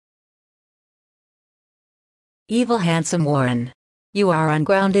Evil handsome Warren. You are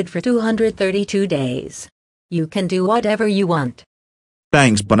ungrounded for 232 days. You can do whatever you want.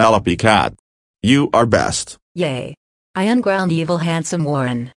 Thanks, Penelope Cat. You are best. Yay. I unground evil handsome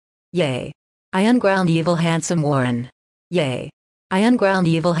Warren. Yay. I unground evil handsome Warren. Yay. I unground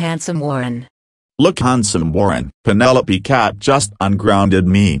evil handsome Warren. Look, handsome Warren, Penelope Cat just ungrounded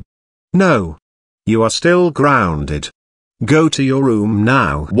me. No. You are still grounded. Go to your room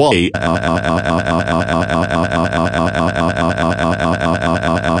now. Why?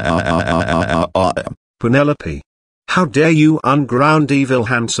 Penelope. How dare you unground evil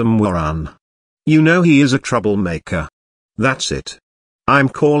handsome Warren? You know he is a troublemaker. That's it. I'm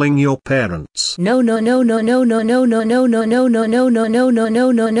calling your parents. No.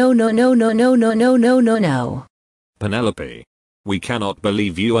 Penelope. We cannot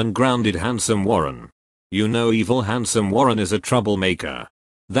believe you ungrounded handsome Warren. You know evil handsome Warren is a troublemaker.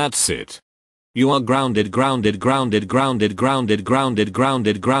 That's it. You are grounded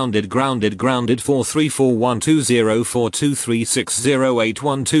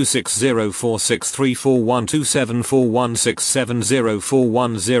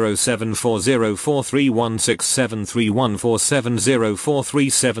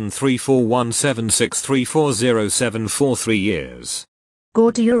years.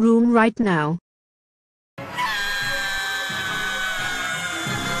 Go to your room right now.